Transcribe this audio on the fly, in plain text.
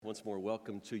once more,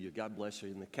 welcome to you. God bless you.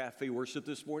 In the cafe worship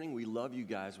this morning, we love you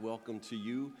guys. Welcome to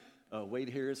you. Wade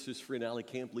Harris, his friend Allie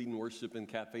Camp, leading worship in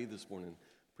cafe this morning.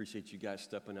 Appreciate you guys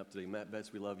stepping up today. Matt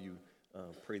Betts, we love you.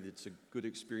 Pray that it's a good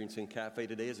experience in cafe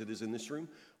today as it is in this room.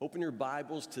 Open your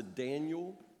Bibles to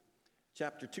Daniel.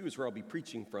 Chapter 2 is where I'll be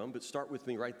preaching from, but start with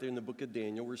me right there in the book of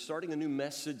Daniel. We're starting a new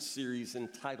message series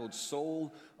entitled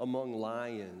Soul Among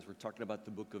Lions. We're talking about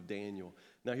the book of Daniel.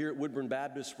 Now here at Woodburn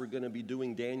Baptist, we're going to be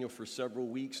doing Daniel for several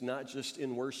weeks, not just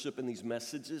in worship and these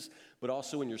messages, but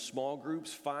also in your small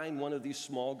groups. Find one of these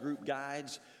small group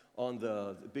guides on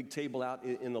the big table out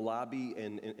in the lobby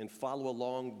and follow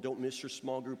along. Don't miss your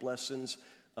small group lessons.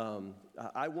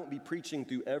 I won't be preaching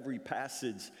through every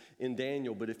passage in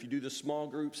Daniel, but if you do the small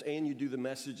groups and you do the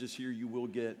messages here, you will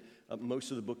get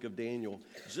most of the book of Daniel.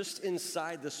 Just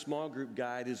inside the small group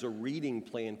guide is a reading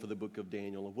plan for the book of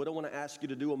Daniel. And what I want to ask you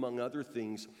to do, among other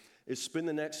things, is spend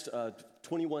the next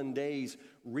 21 days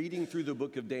reading through the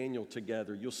book of Daniel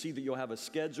together. You'll see that you'll have a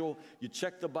schedule. You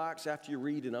check the box after you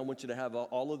read, and I want you to have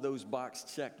all of those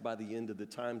boxes checked by the end of the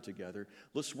time together.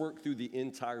 Let's work through the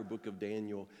entire book of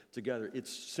Daniel together.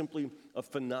 It's simply a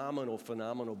phenomenal,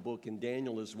 phenomenal book, and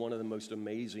Daniel is one of the most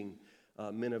amazing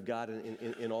men of God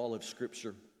in all of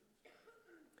Scripture.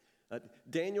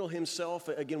 Daniel himself,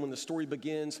 again, when the story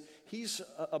begins, he's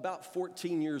about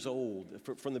 14 years old,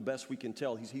 from the best we can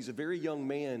tell. He's a very young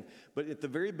man, but at the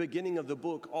very beginning of the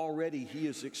book, already he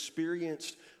has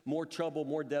experienced more trouble,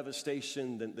 more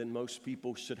devastation than most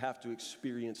people should have to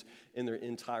experience in their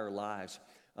entire lives.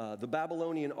 The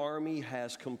Babylonian army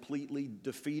has completely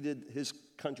defeated his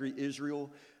country,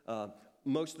 Israel.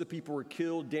 Most of the people were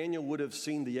killed. Daniel would have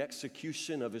seen the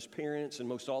execution of his parents and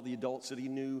most all the adults that he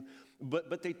knew.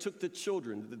 But they took the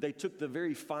children, they took the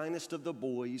very finest of the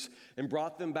boys and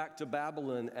brought them back to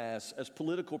Babylon as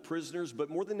political prisoners. But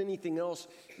more than anything else,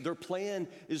 their plan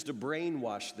is to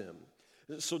brainwash them.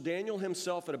 So Daniel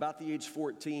himself, at about the age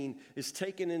 14, is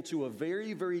taken into a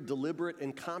very, very deliberate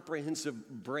and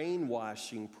comprehensive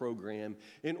brainwashing program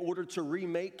in order to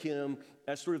remake him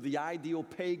as sort of the ideal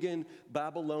pagan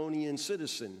Babylonian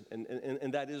citizen,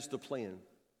 and that is the plan.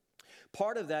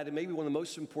 Part of that, and maybe one of the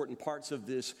most important parts of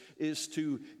this, is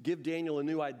to give Daniel a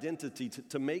new identity,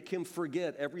 to make him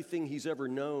forget everything he's ever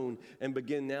known and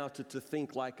begin now to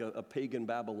think like a pagan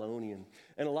Babylonian.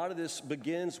 And a lot of this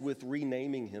begins with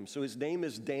renaming him. So his name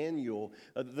is Daniel.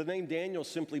 The name Daniel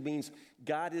simply means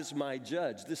God is my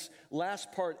judge. This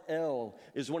last part, El,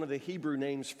 is one of the Hebrew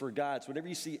names for God. So whenever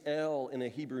you see El in a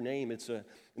Hebrew name, it's a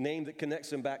name that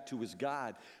connects him back to his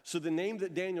God. So the name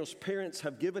that Daniel's parents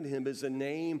have given him is a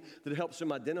name that helps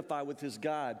him identify with his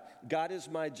God. God is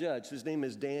my judge. His name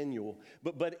is Daniel.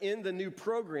 But in the new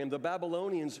program, the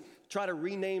Babylonians try to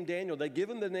rename Daniel. They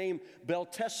give him the name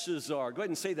Belteshazzar. Go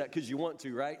ahead and say that because you want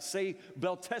to, right? Say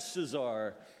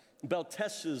Belteshazzar.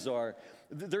 Belteshazzar.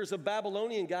 There's a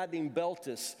Babylonian god named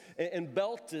Beltis, and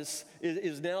Beltis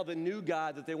is now the new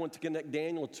god that they want to connect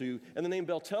Daniel to. And the name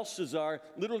Belteshazzar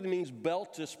literally means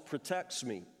Beltis protects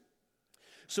me.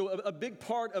 So a big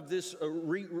part of this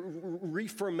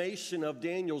reformation of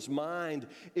Daniel's mind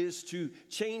is to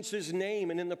change his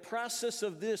name, and in the process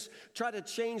of this, try to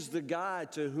change the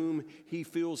God to whom he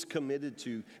feels committed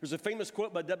to. There's a famous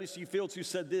quote by W.C. Fields who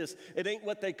said this: "It ain't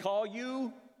what they call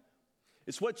you,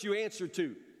 it's what you answer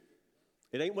to."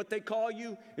 It ain't what they call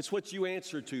you, it's what you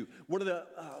answer to. One of the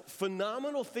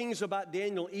phenomenal things about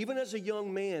Daniel, even as a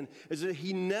young man, is that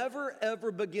he never,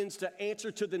 ever begins to answer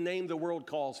to the name the world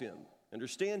calls him.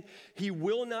 Understand? He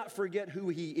will not forget who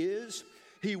he is.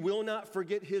 He will not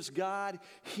forget his God.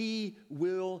 He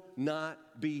will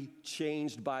not be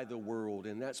changed by the world.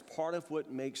 And that's part of what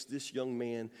makes this young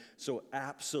man so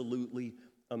absolutely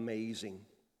amazing.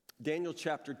 Daniel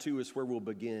chapter 2 is where we'll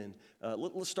begin.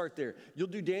 Let's start there. You'll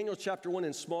do Daniel chapter 1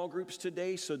 in small groups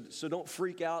today, so don't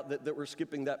freak out that we're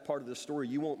skipping that part of the story.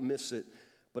 You won't miss it,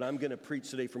 but I'm going to preach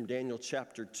today from Daniel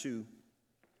chapter 2.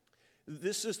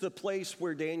 This is the place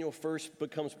where Daniel first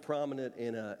becomes prominent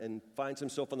and finds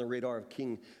himself on the radar of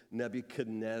King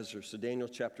Nebuchadnezzar. So Daniel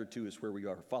chapter 2 is where we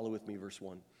are. Follow with me, verse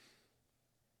 1.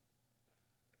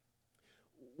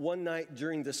 One night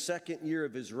during the second year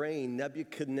of his reign,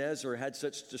 Nebuchadnezzar had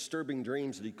such disturbing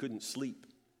dreams that he couldn't sleep.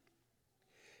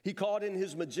 He called in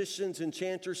his magicians,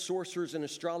 enchanters, sorcerers, and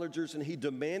astrologers, and he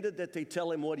demanded that they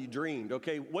tell him what he dreamed.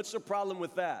 Okay, what's the problem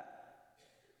with that?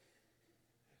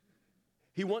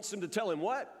 He wants them to tell him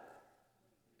what?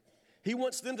 He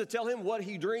wants them to tell him what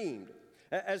he dreamed.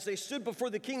 As they stood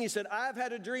before the king, he said, "I've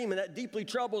had a dream, and that deeply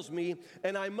troubles me,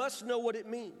 and I must know what it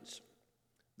means."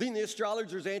 Then the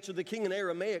astrologers answered the king in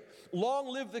Aramaic, "Long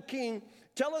live the king.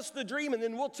 Tell us the dream, and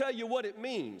then we'll tell you what it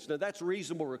means." Now, that's a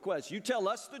reasonable request. You tell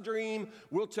us the dream,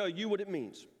 we'll tell you what it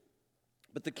means.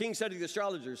 But the king said to the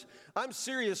astrologers, "I'm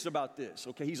serious about this."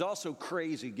 Okay, he's also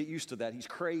crazy. Get used to that. He's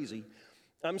crazy.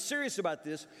 "I'm serious about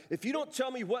this. If you don't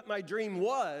tell me what my dream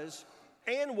was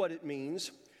and what it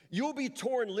means, you'll be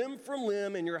torn limb from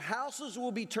limb, and your houses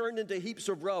will be turned into heaps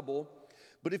of rubble.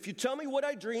 But if you tell me what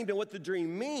I dreamed and what the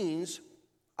dream means,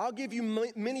 I'll give you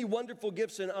many wonderful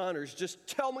gifts and honors. Just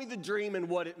tell me the dream and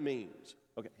what it means."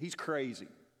 Okay, he's crazy.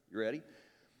 You ready?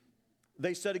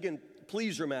 They said again,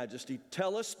 "Please, Your Majesty,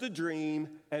 tell us the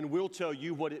dream and we'll tell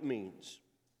you what it means."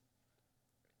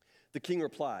 The king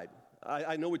replied,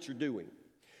 I know what you're doing.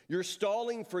 You're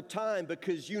stalling for time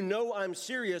because you know I'm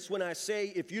serious when I say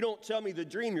if you don't tell me the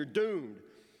dream, you're doomed.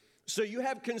 So you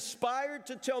have conspired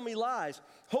to tell me lies,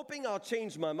 hoping I'll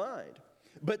change my mind.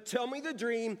 But tell me the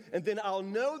dream, and then I'll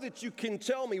know that you can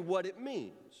tell me what it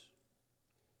means.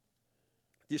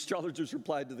 The astrologers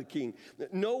replied to the king,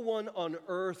 "No one on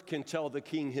earth can tell the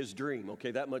king his dream."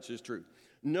 Okay, that much is true.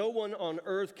 No one on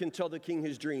earth can tell the king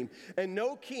his dream. And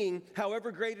no king,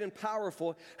 however great and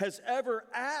powerful, has ever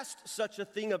asked such a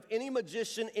thing of any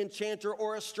magician, enchanter,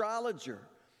 or astrologer.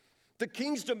 The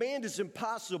king's demand is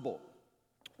impossible.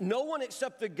 No one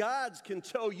except the gods can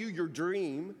tell you your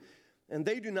dream, and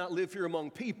they do not live here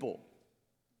among people.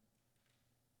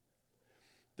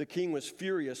 The king was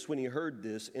furious when he heard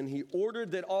this, and he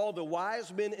ordered that all the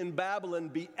wise men in Babylon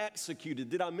be executed.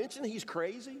 Did I mention he's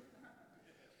crazy?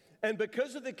 And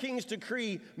because of the king's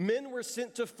decree, men were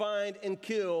sent to find and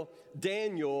kill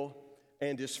Daniel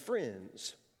and his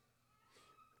friends.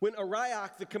 When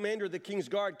Arioch, the commander of the king's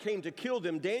guard, came to kill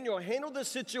them, Daniel handled the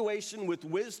situation with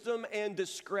wisdom and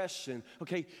discretion.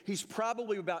 Okay, he's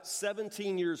probably about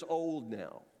 17 years old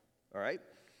now, all right?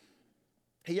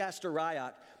 He asked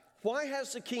Arioch, "Why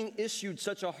has the king issued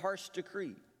such a harsh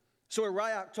decree?" So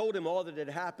Arioch told him all that had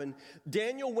happened.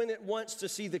 Daniel went at once to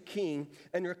see the king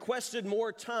and requested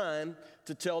more time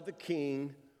to tell the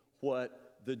king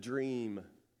what the dream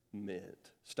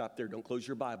meant. Stop there. Don't close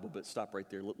your Bible, but stop right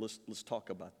there. Let's talk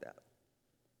about that.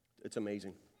 It's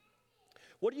amazing.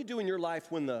 What do you do in your life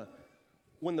when the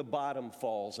bottom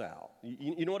falls out?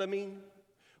 You know what I mean?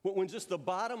 When just the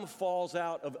bottom falls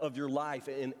out of your life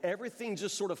and everything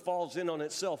just sort of falls in on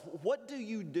itself, what do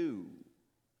you do?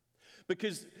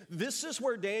 Because this is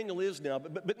where Daniel is now.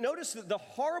 But notice that the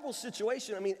horrible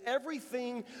situation, I mean,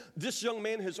 everything this young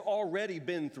man has already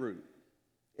been through.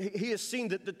 He has seen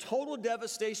the total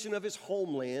devastation of his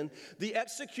homeland, the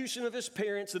execution of his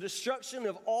parents, the destruction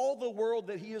of all the world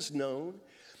that he has known.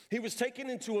 He was taken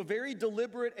into a very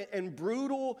deliberate and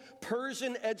brutal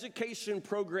Persian education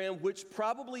program, which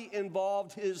probably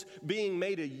involved his being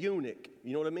made a eunuch.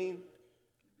 You know what I mean?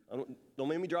 Don't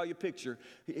make me draw you a picture.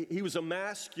 He was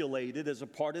emasculated as a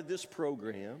part of this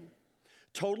program,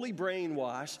 totally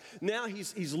brainwashed. Now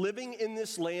he's living in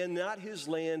this land, not his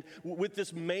land, with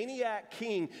this maniac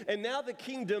king. And now the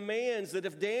king demands that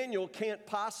if Daniel can't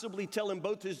possibly tell him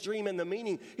both his dream and the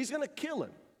meaning, he's going to kill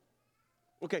him.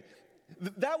 Okay,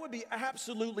 that would be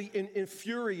absolutely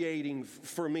infuriating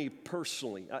for me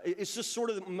personally. It's just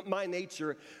sort of my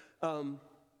nature.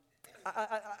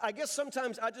 I guess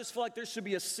sometimes I just feel like there should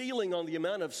be a ceiling on the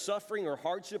amount of suffering or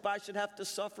hardship I should have to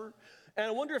suffer. And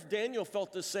I wonder if Daniel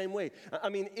felt the same way. I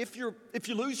mean, if you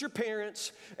lose your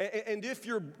parents, and if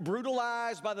you're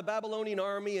brutalized by the Babylonian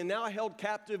army and now held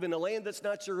captive in a land that's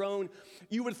not your own,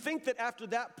 you would think that after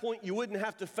that point you wouldn't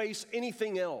have to face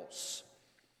anything else.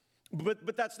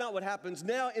 But that's not what happens.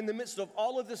 Now, in the midst of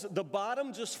all of this, the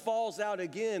bottom just falls out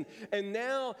again. And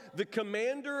now the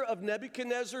commander of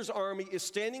Nebuchadnezzar's army is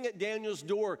standing at Daniel's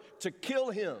door to kill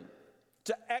him,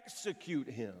 to execute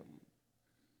him.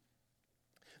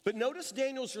 But notice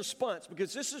Daniel's response,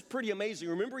 because this is pretty amazing.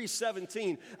 Remember, he's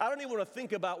 17. I don't even want to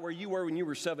think about where you were when you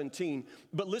were 17.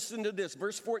 But listen to this,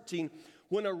 verse 14.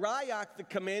 When Arioch, the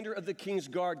commander of the king's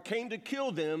guard, came to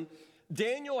kill them,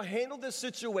 Daniel handled the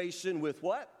situation with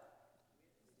what?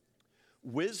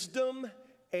 Wisdom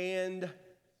and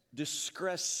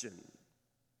discretion.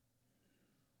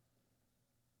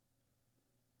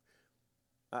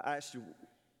 I asked you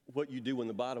what you do when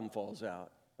the bottom falls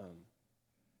out.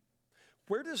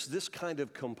 Where does this kind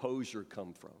of composure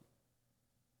come from?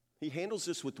 He handles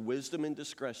this with wisdom and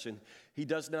discretion. He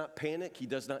does not panic. He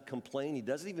does not complain. He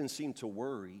doesn't even seem to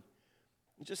worry.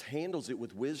 He just handles it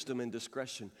with wisdom and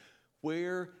discretion.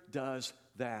 Where does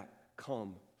that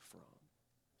come from?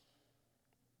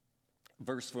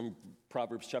 Verse from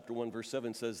Proverbs chapter 1, verse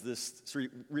 7 says this.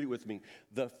 Read it with me.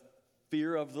 The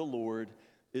fear of the Lord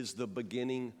is the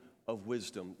beginning of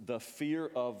wisdom, the fear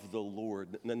of the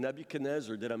Lord. Now,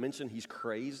 Nebuchadnezzar, did I mention he's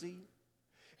crazy?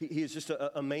 He is just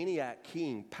a maniac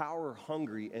king, power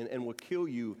hungry, and will kill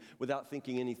you without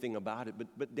thinking anything about it.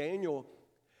 But Daniel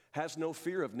has no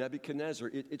fear of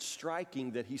Nebuchadnezzar. It's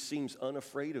striking that he seems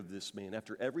unafraid of this man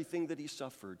after everything that he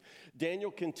suffered. Daniel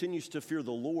continues to fear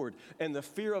the Lord, and the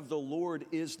fear of the Lord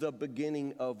is the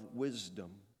beginning of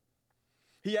wisdom.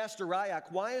 He asked Arioch,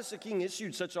 why has the king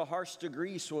issued such a harsh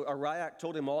decree? So Arioch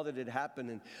told him all that had happened.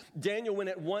 And Daniel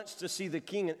went at once to see the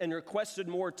king and requested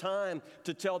more time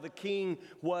to tell the king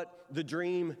what the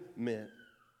dream meant.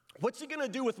 What's he going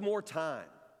to do with more time?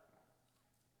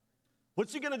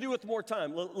 What's he going to do with more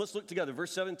time? Let's look together.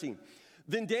 Verse 17.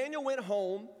 Then Daniel went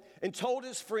home and told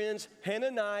his friends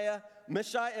Hananiah,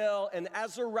 Mishael, and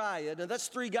Azariah. Now that's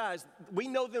three guys. We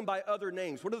know them by other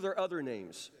names. What are their other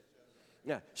names?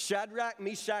 Yeah, Shadrach,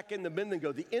 Meshach, and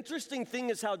Abednego. The interesting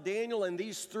thing is how Daniel and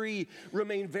these three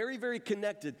remain very, very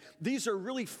connected. These are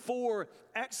really four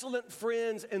excellent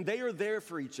friends, and they are there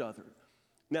for each other.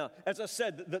 Now, as I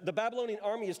said, the Babylonian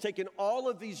army has taken all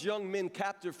of these young men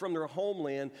captive from their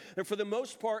homeland. And for the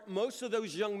most part, most of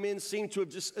those young men seem to have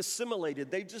just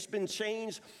assimilated. They've just been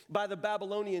changed by the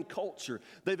Babylonian culture.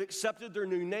 They've accepted their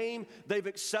new name. They've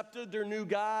accepted their new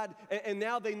God. And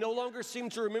now they no longer seem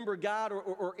to remember God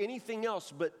or anything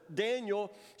else. But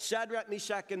Daniel, Shadrach,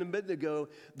 Meshach, and Abednego,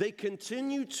 they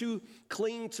continue to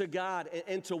cling to God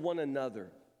and to one another.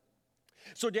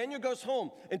 So Daniel goes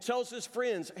home and tells his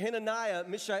friends, Hananiah,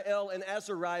 Mishael, and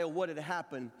Azariah, what had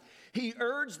happened. He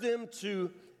urged them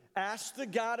to ask the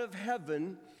God of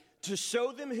heaven to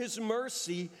show them his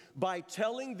mercy by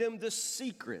telling them the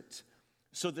secret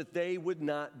so that they would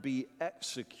not be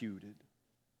executed.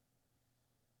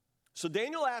 So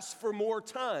Daniel asks for more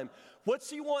time.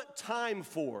 What's he want time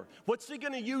for? What's he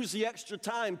going to use the extra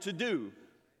time to do?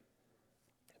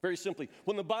 Very simply,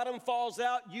 when the bottom falls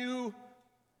out, you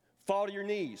fall to your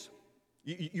knees.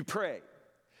 You pray.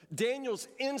 Daniel's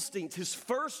instinct, his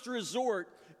first resort,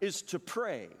 is to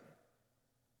pray.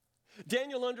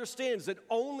 Daniel understands that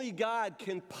only God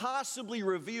can possibly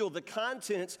reveal the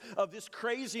contents of this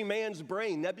crazy man's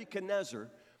brain, Nebuchadnezzar.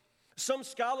 Some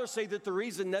scholars say that the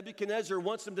reason Nebuchadnezzar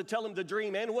wants him to tell him the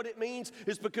dream and what it means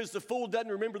is because the fool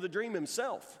doesn't remember the dream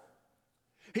himself.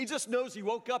 He just knows he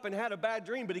woke up and had a bad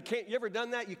dream, but you ever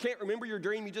done that? You can't remember your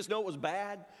dream, you just know it was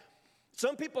bad.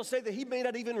 Some people say that he may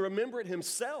not even remember it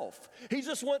himself. He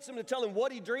just wants him to tell him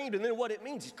what he dreamed and then what it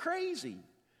means. He's crazy.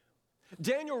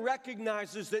 Daniel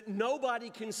recognizes that nobody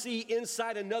can see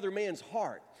inside another man's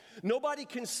heart. Nobody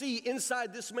can see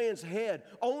inside this man's head.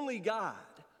 Only God.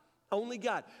 Only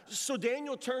God. So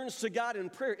Daniel turns to God in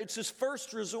prayer. It's his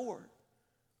first resort.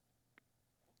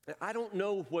 I don't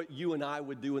know what you and I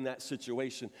would do in that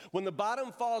situation. When the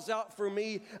bottom falls out for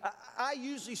me, I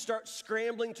usually start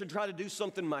scrambling to try to do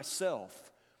something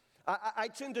myself. I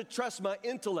tend to trust my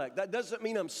intellect. That doesn't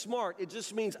mean I'm smart. It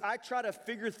just means I try to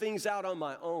figure things out on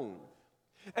my own.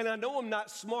 And I know I'm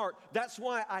not smart. That's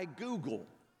why I Google.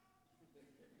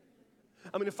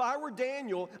 I mean, if I were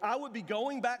Daniel, I would be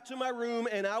going back to my room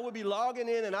and I would be logging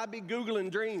in and I'd be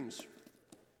Googling dreams.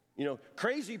 You know,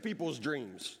 crazy people's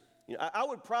dreams. I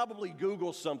would probably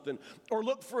Google something or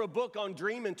look for a book on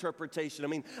dream interpretation. I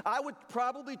mean, I would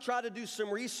probably try to do some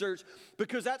research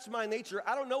because that's my nature.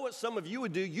 I don't know what some of you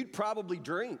would do. You'd probably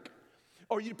drink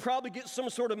or you'd probably get some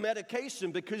sort of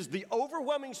medication because the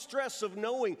overwhelming stress of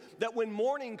knowing that when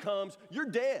morning comes, you're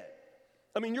dead.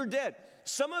 I mean, you're dead.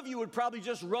 Some of you would probably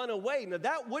just run away. Now,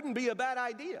 that wouldn't be a bad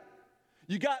idea.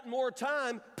 You got more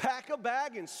time, pack a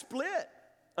bag and split.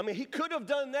 I mean, he could have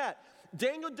done that.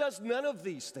 Daniel does none of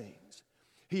these things.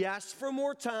 He asks for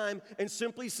more time and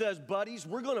simply says, buddies,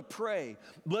 we're going to pray.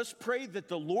 Let's pray that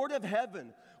the Lord of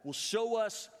heaven will show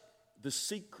us the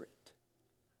secret.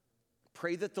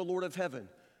 Pray that the Lord of heaven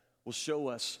will show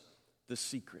us the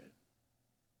secret.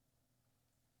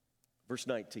 Verse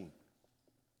 19.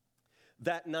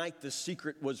 That night the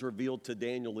secret was revealed to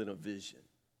Daniel in a vision.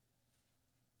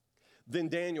 Then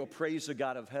Daniel praised the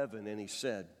God of heaven and he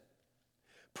said,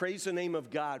 praise the name of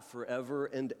God forever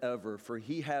and ever, for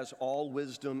he has all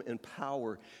wisdom and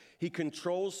power. He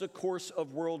controls the course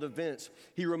of world events.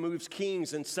 He removes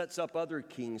kings and sets up other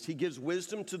kings. He gives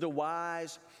wisdom to the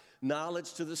wise,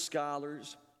 knowledge to the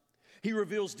scholars. He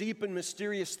reveals deep and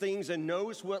mysterious things and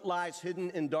knows what lies hidden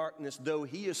in darkness, though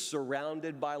he is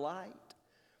surrounded by light.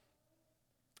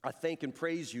 I thank and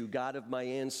praise you, God of my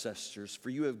ancestors, for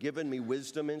you have given me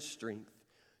wisdom and strength.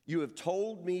 You have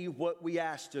told me what we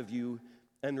asked of you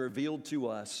and revealed to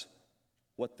us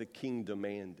what the king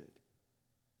demanded.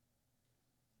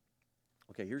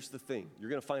 Okay, here's the thing. You're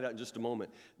going to find out in just a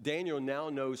moment. Daniel now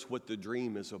knows what the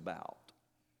dream is about.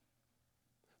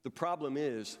 The problem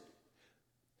is,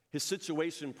 his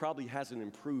situation probably hasn't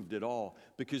improved at all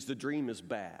because the dream is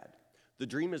bad. The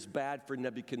dream is bad for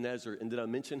Nebuchadnezzar. And did I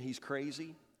mention he's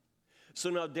crazy? So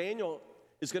now Daniel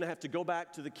is going to have to go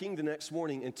back to the king the next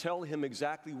morning and tell him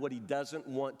exactly what he doesn't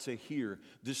want to hear.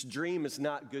 This dream is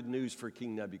not good news for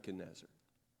King Nebuchadnezzar.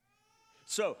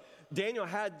 So Daniel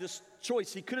had this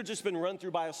choice. He could have just been run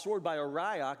through by a sword by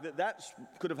Arioch. That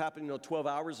could have happened 12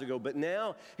 hours ago. But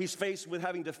now he's faced with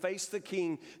having to face the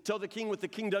king, tell the king what the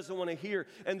king doesn't want to hear.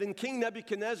 And then King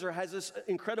Nebuchadnezzar has this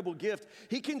incredible gift.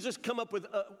 He can just come up with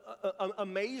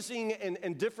amazing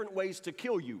and different ways to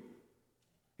kill you.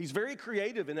 He's very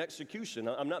creative in execution.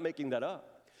 I'm not making that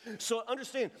up. So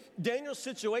understand, Daniel's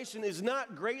situation is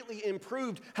not greatly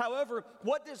improved. However,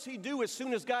 what does he do as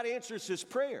soon as God answers his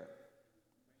prayer?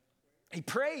 He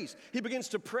prays. He begins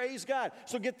to praise God.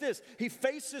 So get this. He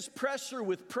faces pressure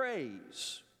with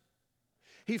praise.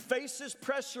 He faces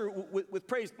pressure with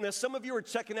praise. Now, some of you are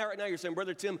checking out right now. You're saying,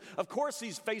 Brother Tim, of course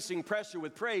he's facing pressure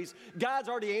with praise. God's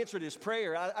already answered his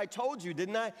prayer. I told you,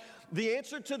 didn't I? The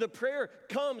answer to the prayer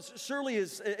comes surely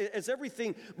as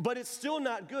everything, but it's still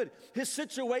not good. His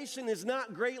situation is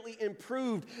not greatly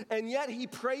improved, and yet he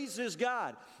praises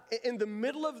God. In the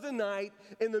middle of the night,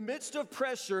 in the midst of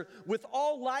pressure, with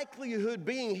all likelihood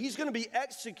being, he's going to be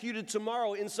executed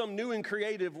tomorrow in some new and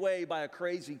creative way by a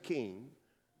crazy king.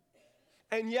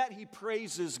 And yet he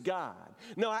praises God.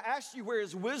 Now, I asked you where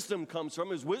his wisdom comes from.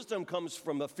 His wisdom comes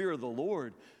from the fear of the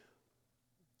Lord.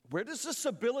 Where does this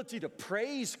ability to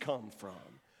praise come from?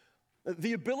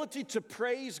 The ability to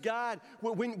praise God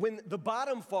when the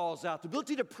bottom falls out. The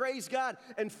ability to praise God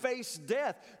and face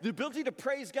death. The ability to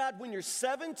praise God when you're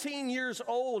 17 years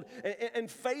old and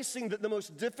facing the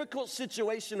most difficult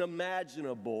situation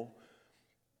imaginable.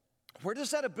 Where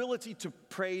does that ability to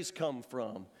praise come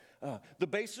from? The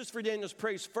basis for Daniel's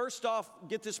praise, first off,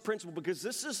 get this principle, because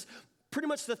this is pretty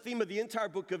much the theme of the entire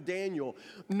book of Daniel.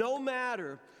 No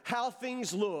matter how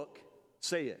things look,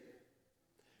 say it,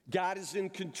 God is in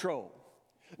control.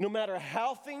 No matter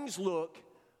how things look,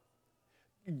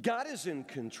 God is in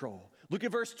control. Look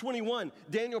at verse 21.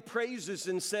 Daniel praises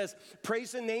and says,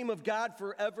 praise the name of God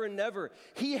forever and ever.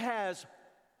 He has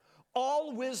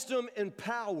all wisdom and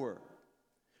power.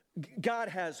 God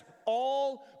has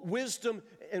all wisdom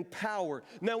and power.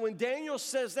 Now, when Daniel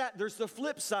says that, there's the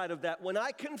flip side of that. When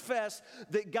I confess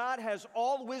that God has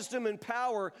all wisdom and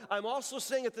power, I'm also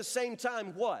saying at the same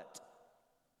time, what?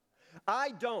 I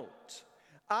don't.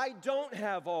 I don't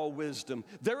have all wisdom.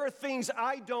 There are things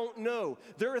I don't know.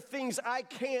 There are things I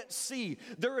can't see.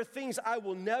 There are things I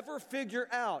will never figure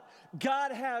out.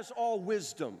 God has all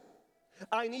wisdom.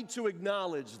 I need to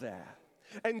acknowledge that.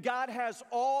 And God has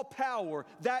all power.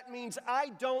 That means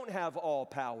I don't have all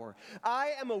power.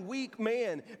 I am a weak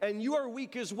man, and you are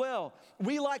weak as well.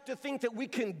 We like to think that we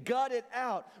can gut it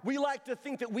out. We like to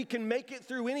think that we can make it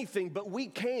through anything, but we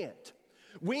can't.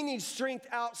 We need strength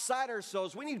outside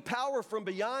ourselves. We need power from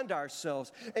beyond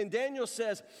ourselves. And Daniel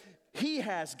says,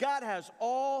 God has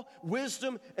all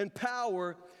wisdom and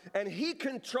power, and he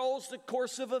controls the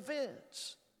course of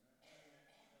events.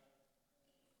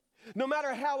 No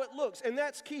matter how it looks, and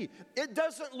that's key. It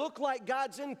doesn't look like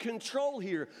God's in control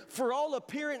here. For all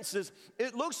appearances,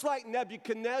 it looks like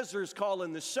Nebuchadnezzar's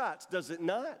calling the shots, does it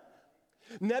not?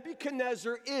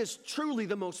 Nebuchadnezzar is truly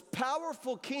the most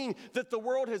powerful king that the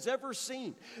world has ever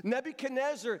seen.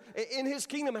 Nebuchadnezzar, in his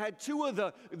kingdom, had two of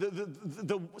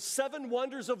the seven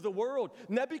wonders of the world.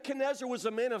 Nebuchadnezzar was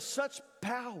a man of such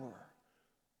power.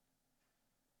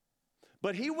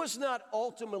 But he was not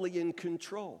ultimately in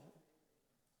control.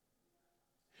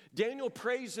 Daniel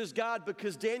praises God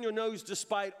because Daniel knows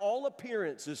despite all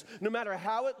appearances, no matter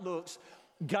how it looks,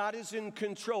 God is in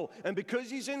control. And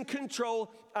because he's in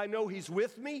control, I know he's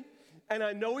with me, and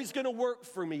I know he's going to work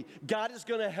for me. God is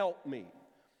going to help me.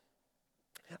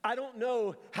 I don't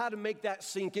know how to make that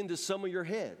sink into some of your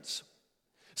heads.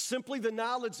 Simply the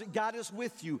knowledge that God is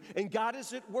with you and God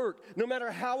is at work, no matter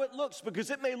how it looks,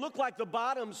 because it may look like the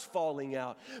bottom's falling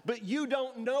out, but you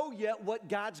don't know yet what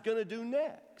God's going to do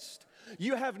next.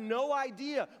 You have no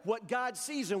idea what God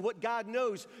sees and what God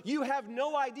knows. You have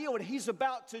no idea what he's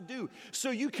about to do.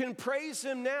 So you can praise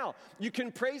him now. You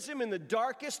can praise him in the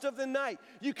darkest of the night.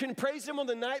 You can praise him on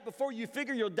the night before you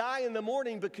figure you'll die in the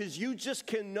morning, because you just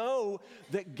can know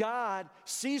that God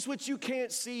sees what you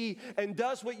can't see and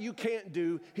does what you can't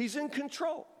do. He's in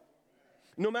control.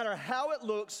 No matter how it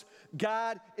looks,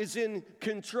 God is in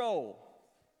control.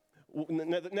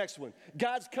 Next one.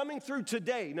 God's coming through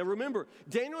today. Now remember,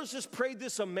 Daniel's just prayed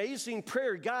this amazing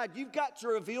prayer. God, you've got to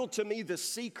reveal to me the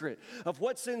secret of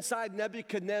what's inside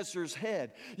Nebuchadnezzar's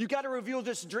head. You've got to reveal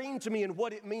this dream to me and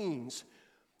what it means.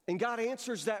 And God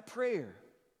answers that prayer.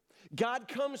 God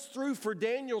comes through for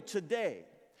Daniel today.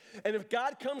 And if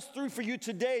God comes through for you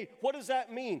today, what does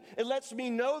that mean? It lets me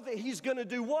know that he's going to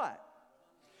do what?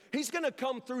 He's going to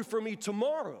come through for me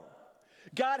tomorrow.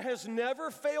 God has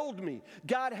never failed me.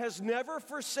 God has never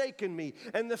forsaken me.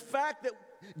 And the fact that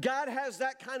God has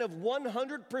that kind of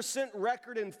 100%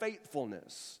 record in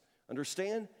faithfulness,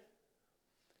 understand?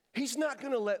 He's not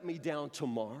going to let me down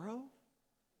tomorrow.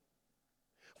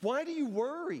 Why do you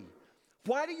worry?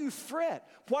 Why do you fret?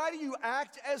 Why do you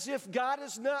act as if God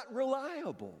is not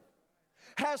reliable?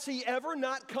 Has he ever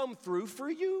not come through for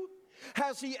you?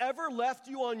 Has he ever left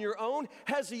you on your own?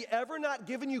 Has he ever not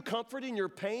given you comfort in your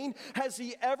pain? Has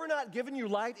he ever not given you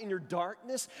light in your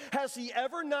darkness? Has he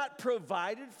ever not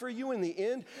provided for you in the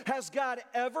end? Has God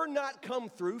ever not come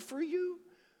through for you?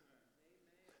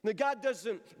 Now,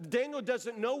 Daniel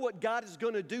doesn't know what God is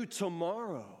going to do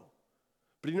tomorrow.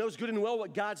 But he knows good and well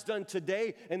what God's done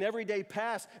today and every day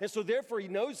past. And so therefore he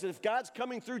knows that if God's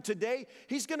coming through today,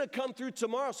 he's going to come through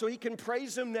tomorrow, so he can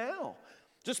praise him now.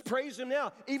 Just praise him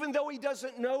now, even though he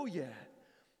doesn't know yet.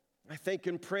 I thank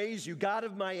and praise you, God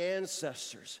of my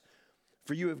ancestors,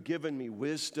 for you have given me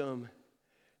wisdom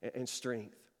and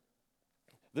strength.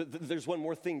 There's one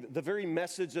more thing. The very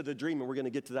message of the dream, and we're going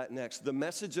to get to that next. The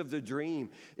message of the dream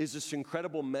is this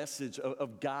incredible message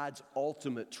of God's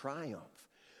ultimate triumph.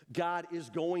 God is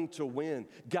going to win.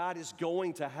 God is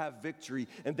going to have victory.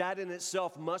 And that in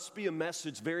itself must be a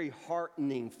message very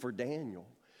heartening for Daniel.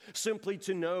 Simply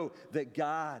to know that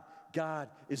God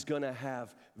is going to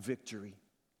have victory.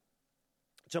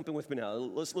 Jump in with me now.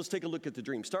 Let's take a look at the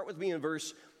dream. Start with me in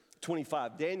verse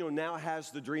 25. Daniel now has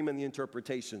the dream and the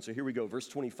interpretation. So here we go, verse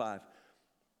 25.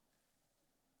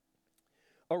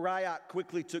 Arioch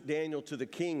quickly took Daniel to the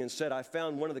king and said, I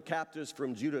found one of the captives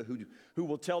from Judah who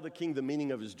will tell the king the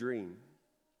meaning of his dream.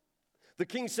 The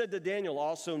king said to Daniel,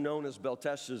 also known as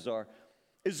Belteshazzar,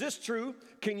 is this true?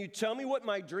 Can you tell me what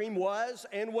my dream was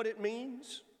and what it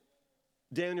means?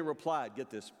 Daniel replied,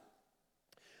 get this.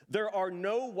 There are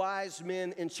no wise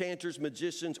men, enchanters,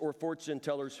 magicians, or fortune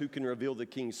tellers who can reveal the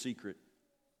king's secret.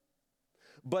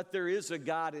 But there is a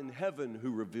God in heaven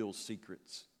who reveals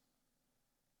secrets.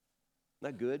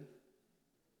 Isn't that good?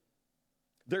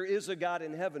 There is a God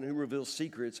in heaven who reveals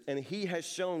secrets, and he has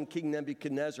shown King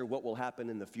Nebuchadnezzar what will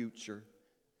happen in the future.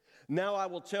 Now I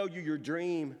will tell you your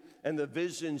dream and the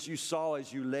visions you saw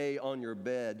as you lay on your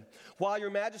bed. While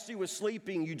your majesty was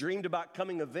sleeping, you dreamed about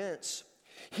coming events.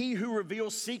 He who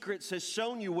reveals secrets has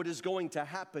shown you what is going to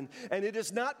happen. And it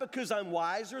is not because I'm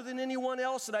wiser than anyone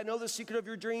else that I know the secret of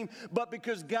your dream, but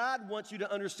because God wants you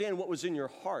to understand what was in your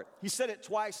heart. He said it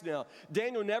twice now.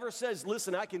 Daniel never says,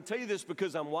 listen, I can tell you this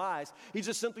because I'm wise. He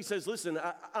just simply says, listen,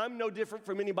 I'm no different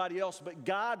from anybody else, but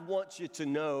God wants you to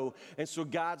know, and so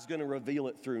God's going to reveal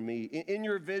it through me. In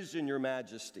your vision, your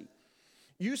majesty,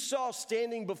 you saw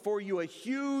standing before you a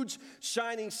huge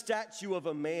shining statue of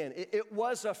a man. It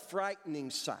was a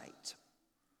frightening sight.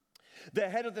 The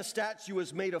head of the statue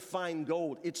was made of fine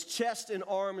gold. Its chest and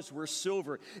arms were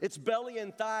silver. Its belly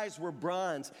and thighs were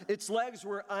bronze. Its legs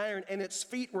were iron, and its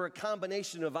feet were a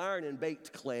combination of iron and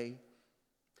baked clay.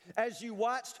 As you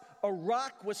watched, a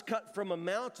rock was cut from a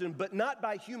mountain, but not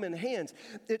by human hands.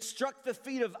 It struck the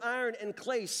feet of iron and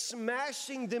clay,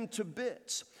 smashing them to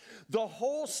bits. The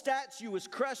whole statue was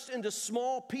crushed into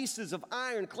small pieces of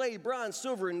iron, clay, bronze,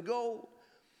 silver, and gold.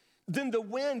 Then the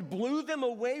wind blew them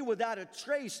away without a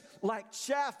trace, like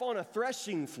chaff on a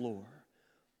threshing floor.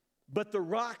 But the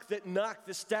rock that knocked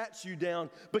the statue down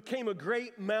became a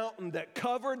great mountain that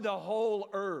covered the whole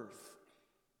earth.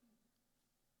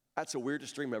 That's the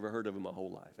weirdest dream I've ever heard of in my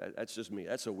whole life. That's just me.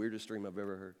 That's the weirdest dream I've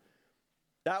ever heard.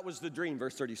 That was the dream,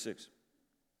 verse 36.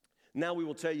 Now we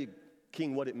will tell you,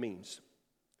 King, what it means.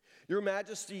 Your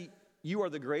majesty, you are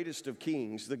the greatest of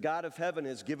kings. The God of heaven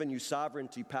has given you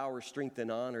sovereignty, power, strength, and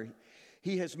honor.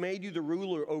 He has made you the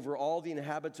ruler over all the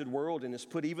inhabited world and has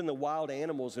put even the wild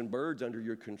animals and birds under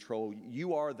your control.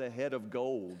 You are the head of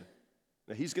gold.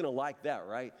 Now, he's going to like that,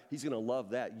 right? He's going to love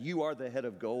that. You are the head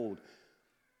of gold.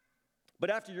 But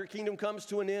after your kingdom comes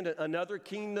to an end, another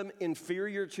kingdom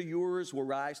inferior to yours will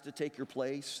rise to take your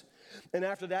place. And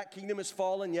after that kingdom has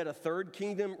fallen, yet a third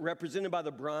kingdom represented by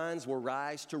the bronze will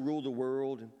rise to rule the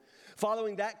world.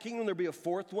 Following that kingdom, there'll be a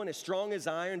fourth one, as strong as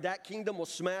iron. That kingdom will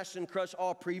smash and crush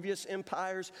all previous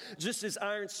empires, just as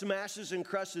iron smashes and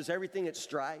crushes everything it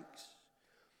strikes.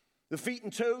 The feet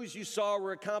and toes you saw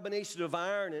were a combination of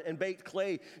iron and baked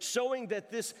clay, showing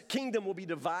that this kingdom will be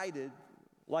divided.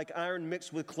 Like iron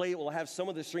mixed with clay, it will have some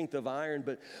of the strength of iron,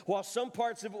 but while some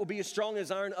parts of it will be as strong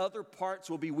as iron, other parts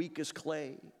will be weak as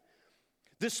clay.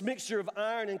 This mixture of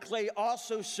iron and clay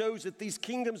also shows that these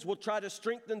kingdoms will try to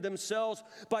strengthen themselves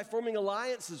by forming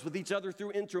alliances with each other through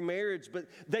intermarriage, but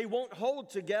they won't hold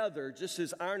together, just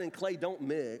as iron and clay don't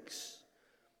mix.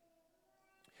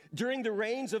 During the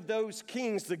reigns of those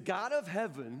kings, the God of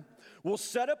heaven will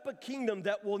set up a kingdom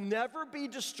that will never be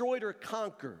destroyed or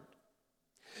conquered.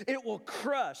 It will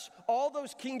crush all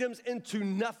those kingdoms into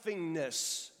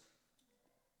nothingness,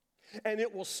 and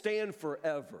it will stand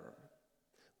forever.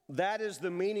 That is the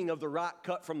meaning of the rock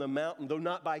cut from the mountain, though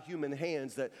not by human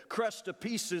hands, that crushed to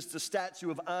pieces the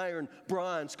statue of iron,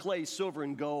 bronze, clay, silver,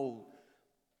 and gold.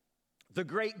 The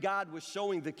great God was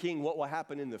showing the king what will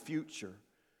happen in the future.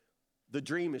 The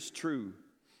dream is true,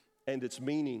 and its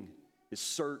meaning is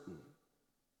certain.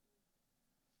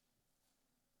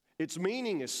 Its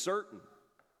meaning is certain.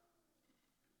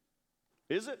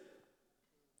 Is it?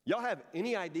 Y'all have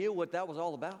any idea what that was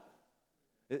all about?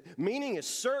 Meaning is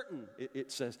certain, it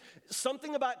says.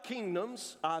 Something about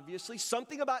kingdoms, obviously.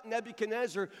 Something about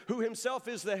Nebuchadnezzar, who himself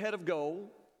is the head of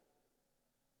gold.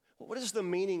 What is the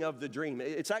meaning of the dream?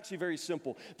 It's actually very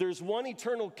simple. There's one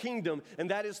eternal kingdom, and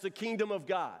that is the kingdom of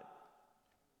God.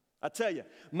 I tell you,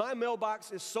 my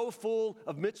mailbox is so full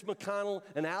of Mitch McConnell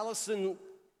and Allison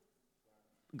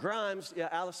Grimes. Yeah,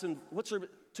 Allison, what's her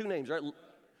two names, right?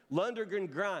 Lundergan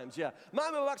Grimes, yeah.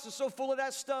 My mailbox is so full of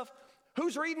that stuff.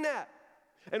 Who's reading that?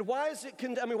 And why is it,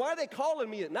 why are they calling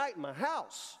me at night in my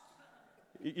house?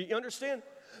 You understand?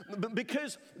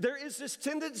 Because there is this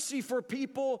tendency for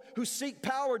people who seek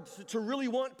power to really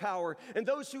want power, and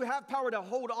those who have power to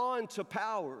hold on to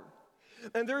power.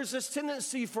 And there is this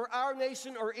tendency for our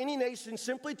nation or any nation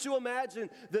simply to imagine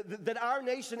that our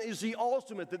nation is the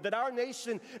ultimate, that our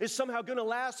nation is somehow going to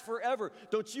last forever.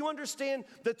 Don't you understand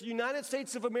that the United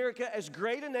States of America, as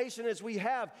great a nation as we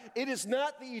have, it is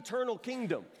not the eternal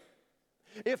kingdom.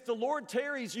 If the Lord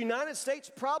tarries, the United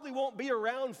States probably won't be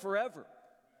around forever.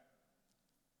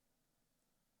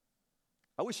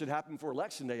 I wish it happened for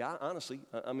election day, honestly.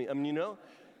 I mean, you know.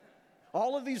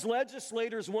 All of these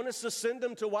legislators want us to send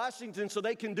them to Washington so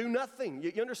they can do nothing.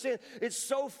 You understand? It's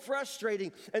so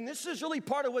frustrating. And this is really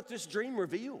part of what this dream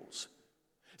reveals.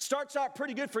 It starts out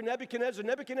pretty good for Nebuchadnezzar.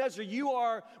 Nebuchadnezzar, you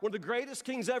are one of the greatest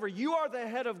kings ever. You are the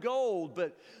head of gold.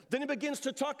 But then he begins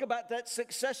to talk about that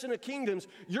succession of kingdoms.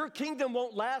 Your kingdom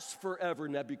won't last forever,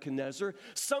 Nebuchadnezzar.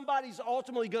 Somebody's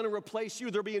ultimately going to replace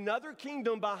you. There'll be another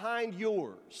kingdom behind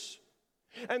yours.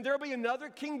 And there'll be another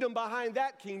kingdom behind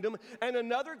that kingdom, and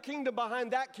another kingdom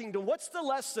behind that kingdom. What's the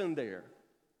lesson there?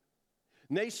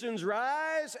 Nations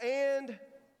rise and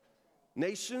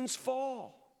nations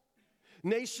fall.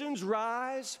 Nations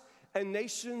rise and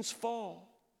nations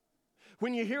fall.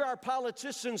 When you hear our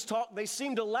politicians talk, they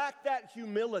seem to lack that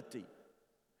humility.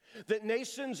 That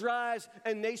nations rise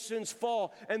and nations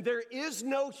fall. And there is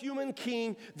no human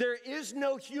king, there is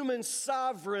no human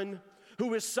sovereign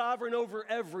who is sovereign over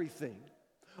everything.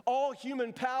 All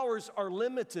human powers are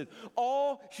limited.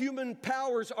 All human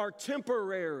powers are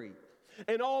temporary.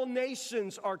 And all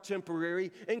nations are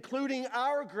temporary, including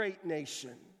our great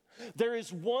nation. There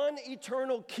is one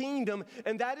eternal kingdom,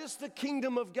 and that is the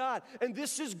kingdom of God. And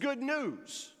this is good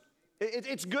news.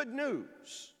 It's good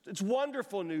news. It's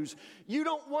wonderful news. You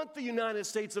don't want the United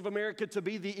States of America to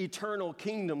be the eternal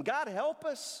kingdom. God help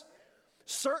us.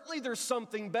 Certainly there's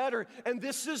something better, and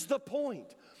this is the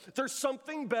point. There's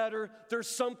something better, there's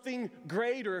something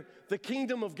greater, the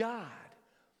kingdom of God.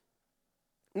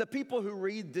 And the people who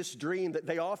read this dream, that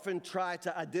they often try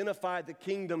to identify the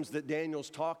kingdoms that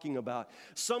Daniel's talking about.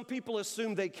 Some people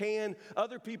assume they can,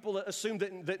 other people assume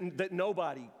that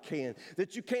nobody can,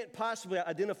 that you can't possibly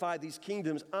identify these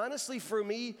kingdoms. Honestly, for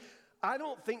me, I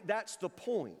don't think that's the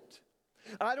point.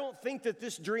 I don't think that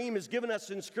this dream is given us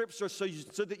in Scripture so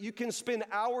that you can spend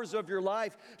hours of your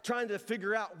life trying to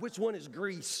figure out which one is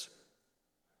Greece,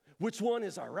 which one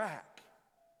is Iraq.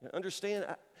 Understand?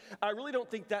 I really don't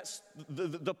think that's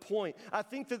the point. I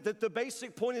think that the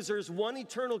basic point is there's one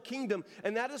eternal kingdom,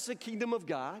 and that is the kingdom of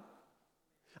God.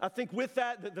 I think with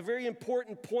that, the very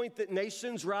important point that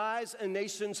nations rise and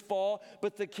nations fall,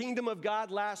 but the kingdom of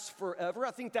God lasts forever.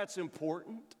 I think that's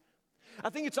important. I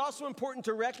think it's also important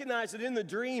to recognize that in the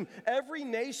dream, every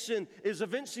nation is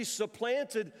eventually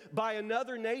supplanted by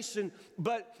another nation,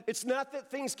 but it's not that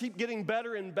things keep getting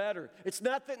better and better. It's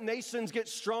not that nations get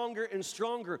stronger and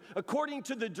stronger. According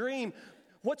to the dream,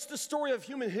 what's the story of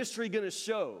human history going to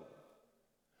show?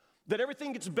 That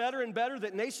everything gets better and better,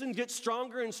 that nations get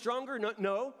stronger and stronger?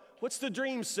 No. What's the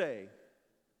dream say?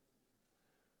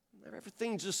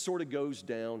 Everything just sort of goes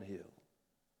downhill.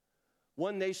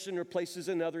 One nation replaces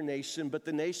another nation, but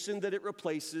the nation that it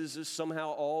replaces is somehow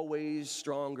always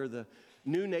stronger. The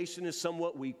new nation is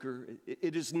somewhat weaker.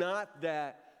 It is not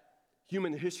that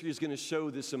human history is going to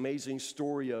show this amazing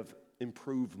story of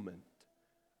improvement.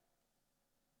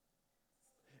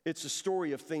 It's a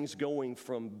story of things going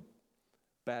from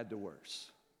bad to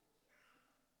worse.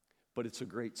 But it's a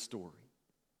great story.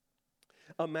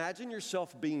 Imagine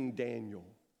yourself being Daniel,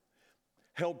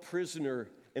 held prisoner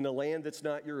in a land that's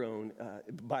not your own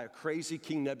by a crazy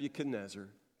King Nebuchadnezzar.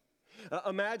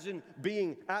 Imagine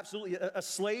being absolutely a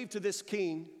slave to this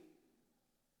king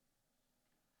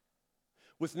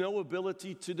with no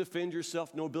ability to defend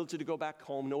yourself, no ability to go back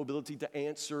home, no ability to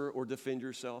answer or defend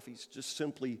yourself. He's just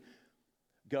simply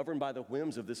governed by the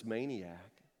whims of this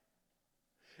maniac.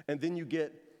 And then you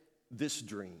get this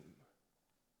dream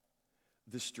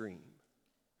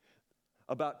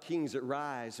about kings that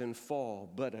rise and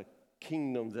fall, but a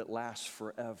kingdom that lasts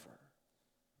forever.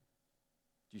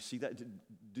 Do you see that?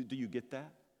 Do you get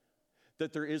that?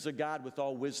 That there is a God with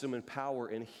all wisdom and power,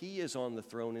 and He is on the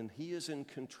throne, and He is in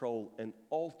control, and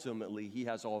ultimately He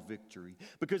has all victory.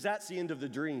 Because that's the end of the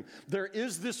dream. There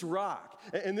is this rock,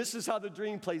 and this is how the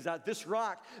dream plays out. This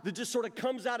rock that just sort of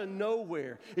comes out of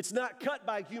nowhere. It's not cut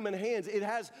by human hands. It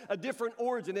has a different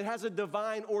origin. It has a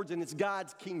divine origin. It's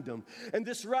God's kingdom. And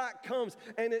this rock comes,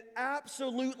 and it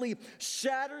absolutely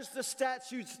shatters the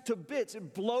statues to bits.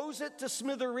 It blows it to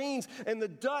smithereens, and the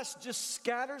dust just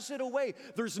scatters it away.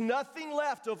 There's nothing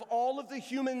left of all of the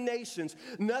human nations,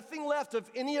 nothing left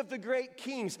of any of the great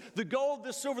kings, the gold,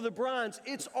 the silver, the bronze,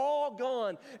 it's all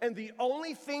gone. And the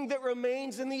only thing that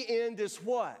remains in the end is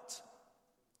what?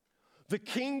 The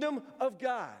kingdom of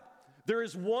God. There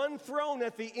is one throne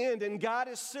at the end, and God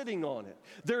is sitting on it.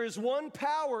 There is one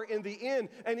power in the end,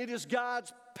 and it is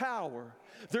God's power.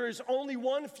 There is only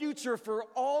one future for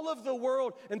all of the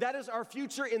world, and that is our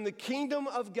future in the kingdom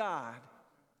of God.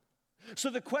 So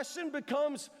the question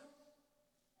becomes,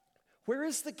 where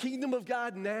is the kingdom of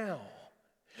God now?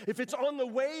 If it's on the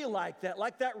way like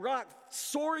that rock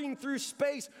soaring through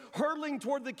space, hurtling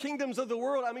toward the kingdoms of the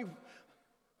world,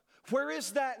 where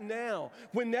is that now?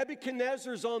 When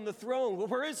Nebuchadnezzar's on the throne,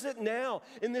 where is it now?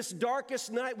 In this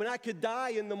darkest night when I could die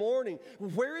in the morning,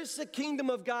 where is the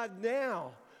kingdom of God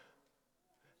now?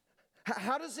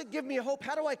 How does it give me hope?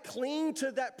 How do I cling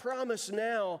to that promise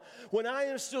now when I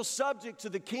am still subject to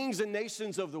the kings and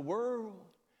nations of the world?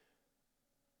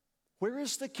 Where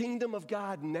is the kingdom of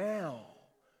God now?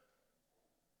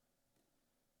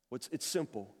 Well, it's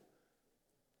simple.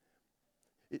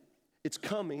 It's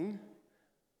coming.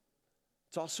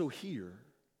 It's also here.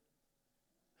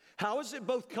 How is it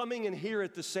both coming and here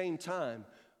at the same time?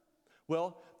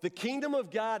 Well, the kingdom of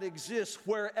God exists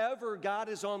wherever God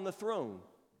is on the throne.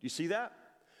 Do you see that?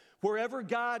 Wherever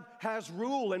God has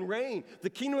rule and reign,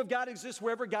 the kingdom of God exists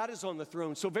wherever God is on the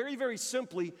throne. So very, very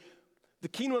simply, the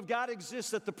kingdom of God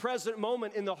exists at the present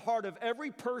moment in the heart of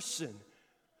every person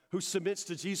who submits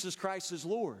to Jesus Christ as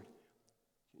Lord.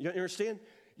 You understand?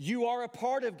 You are a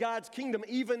part of God's kingdom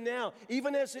even now.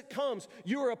 Even as it comes,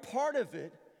 you are a part of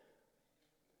it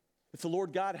if the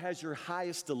Lord God has your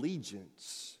highest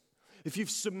allegiance. If you've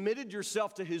submitted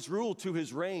yourself to His rule, to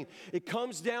His reign, it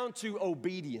comes down to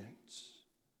obedience.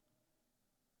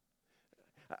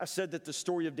 I said that the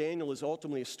story of Daniel is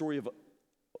ultimately a story of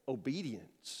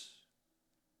obedience.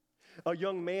 A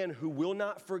young man who will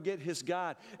not forget his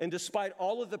God, and despite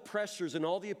all of the pressures and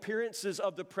all the appearances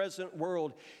of the present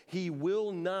world, he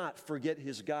will not forget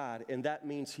his God, and that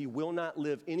means he will not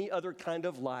live any other kind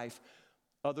of life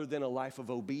other than a life of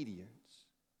obedience.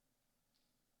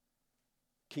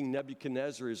 King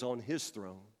Nebuchadnezzar is on his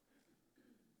throne,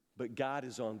 but God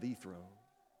is on the throne.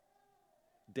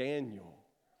 Daniel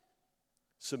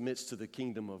submits to the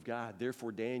kingdom of God.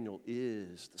 Therefore, Daniel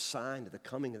is the sign of the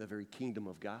coming of the very kingdom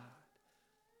of God.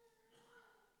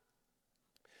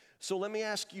 So let me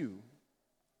ask you,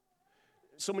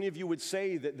 so many of you would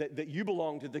say that you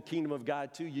belong to the kingdom of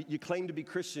God too. You claim to be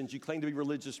Christians, you claim to be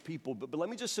religious people, but let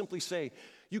me just simply say,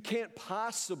 you can't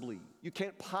possibly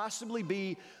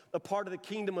be a part of the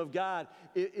kingdom of God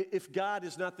if God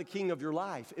is not the king of your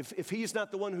life, if He is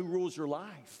not the one who rules your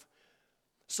life.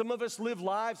 Some of us live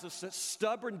lives of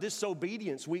stubborn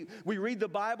disobedience. We read the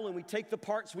Bible and we take the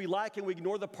parts we like and we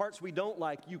ignore the parts we don't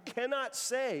like. You cannot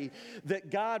say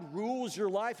that God rules your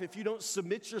life if you don't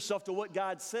submit yourself to what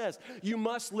God says. You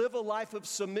must live a life of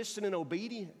submission and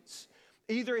obedience.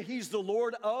 Either He's the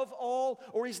Lord of all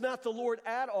or He's not the Lord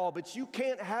at all, but you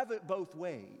can't have it both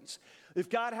ways. If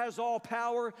God has all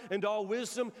power and all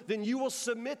wisdom, then you will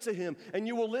submit to Him and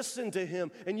you will listen to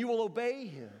Him and you will obey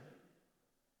Him.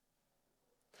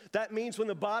 That means when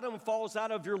the bottom falls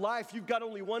out of your life, you've got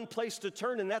only one place to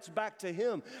turn, and that's back to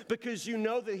Him, because you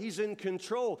know that He's in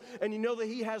control, and you know that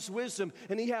He has wisdom,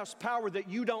 and He has power that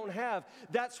you don't have.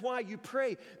 That's why you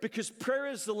pray, because prayer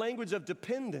is the language of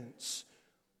dependence.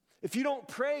 If you don't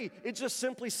pray, it just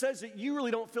simply says that you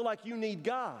really don't feel like you need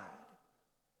God.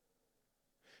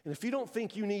 And if you don't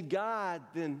think you need God,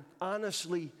 then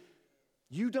honestly,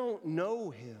 you don't know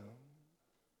Him.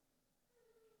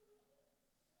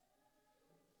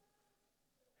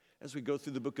 As we go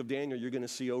through the book of Daniel, you're going to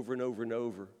see over and over and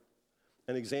over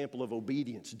an example of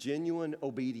obedience, genuine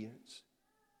obedience.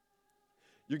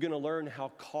 You're going to learn how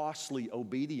costly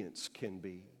obedience can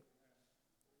be.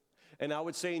 And I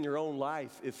would say in your own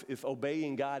life, if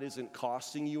obeying God isn't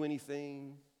costing you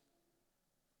anything,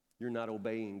 you're not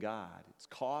obeying God. It's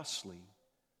costly,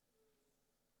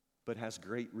 but has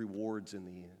great rewards in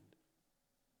the end.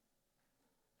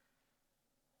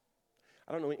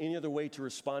 I don't know any other way to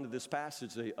respond to this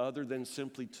passage today other than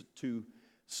simply to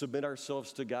submit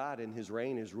ourselves to God and His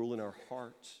reign, His rule in our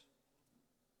hearts.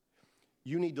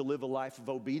 You need to live a life of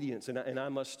obedience, and I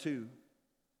must too.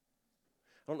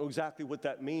 I don't know exactly what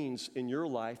that means in your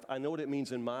life. I know what it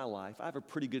means in my life. I have a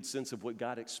pretty good sense of what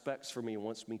God expects from me and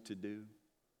wants me to do.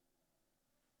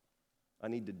 I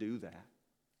need to do that,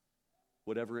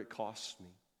 whatever it costs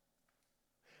me.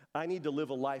 I need to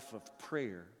live a life of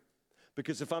prayer.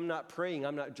 Because if I'm not praying,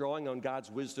 I'm not drawing on God's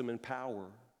wisdom and power.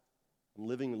 I'm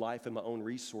living life in my own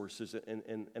resources,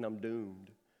 and I'm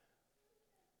doomed.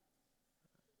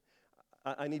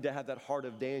 I need to have that heart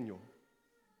of Daniel,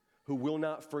 who will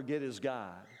not forget his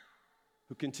God,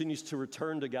 who continues to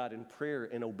return to God in prayer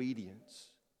and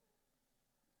obedience.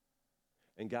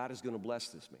 And God is going to bless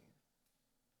this man.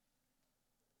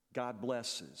 God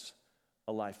blesses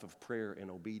a life of prayer and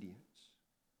obedience.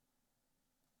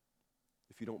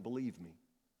 If you don't believe me,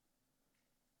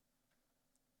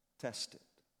 test it.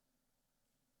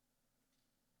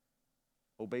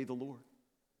 Obey the Lord.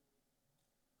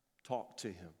 Talk to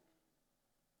Him.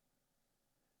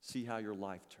 See how your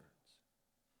life turns.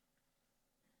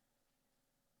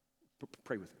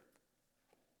 Pray with me.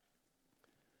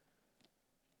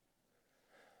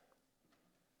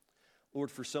 Lord,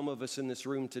 for some of us in this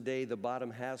room today, the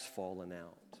bottom has fallen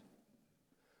out.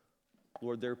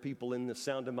 Lord, there are people in the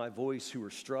sound of my voice who are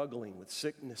struggling with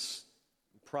sickness,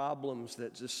 problems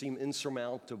that just seem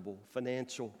insurmountable,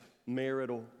 financial,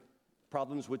 marital,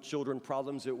 problems with children,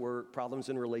 problems at work, problems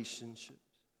in relationships.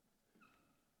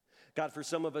 God, for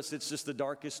some of us, it's just the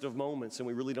darkest of moments and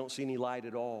we really don't see any light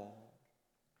at all.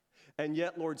 And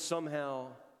yet, Lord, somehow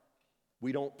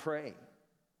we don't pray.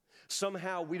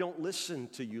 Somehow we don't listen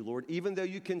to you, Lord. Even though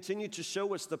you continue to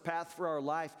show us the path for our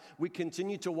life, we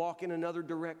continue to walk in another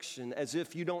direction as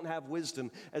if you don't have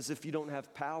wisdom, as if you don't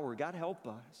have power. God, help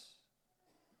us.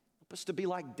 Help us to be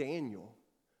like Daniel.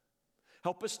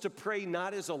 Help us to pray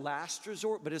not as a last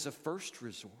resort, but as a first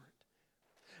resort.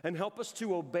 And help us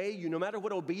to obey you no matter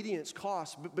what obedience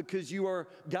costs, but because you are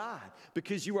God,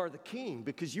 because you are the King,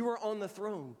 because you are on the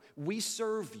throne. We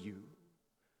serve you.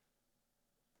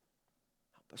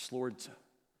 Help us, Lord, to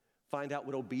find out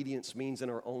what obedience means in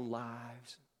our own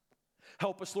lives.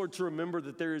 Help us, Lord, to remember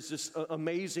that there is this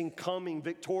amazing, coming,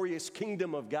 victorious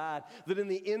kingdom of God, that in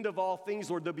the end of all things,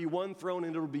 Lord, there'll be one throne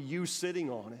and it'll be you sitting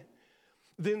on it.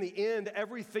 Then in the end,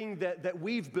 everything that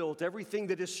we've built, everything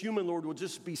that is human, Lord, will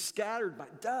just be scattered by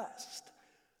dust.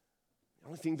 The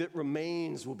only thing that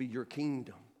remains will be your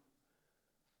kingdom.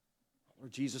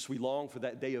 Lord Jesus, we long for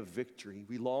that day of victory.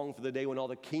 We long for the day when all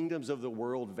the kingdoms of the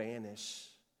world vanish.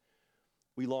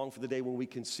 We long for the day when we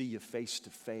can see you face to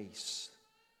face.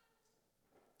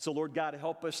 So, Lord God,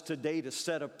 help us today to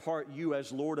set apart you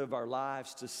as Lord of our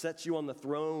lives, to set you on the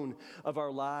throne of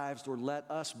our lives. Lord, let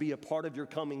us be a part of your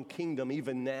coming kingdom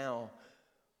even now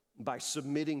by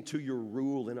submitting to your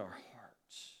rule in our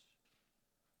hearts.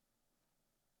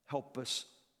 Help us,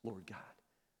 Lord God,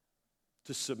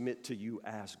 to submit to you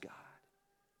as God.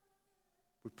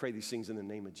 We pray these things in the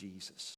name of Jesus.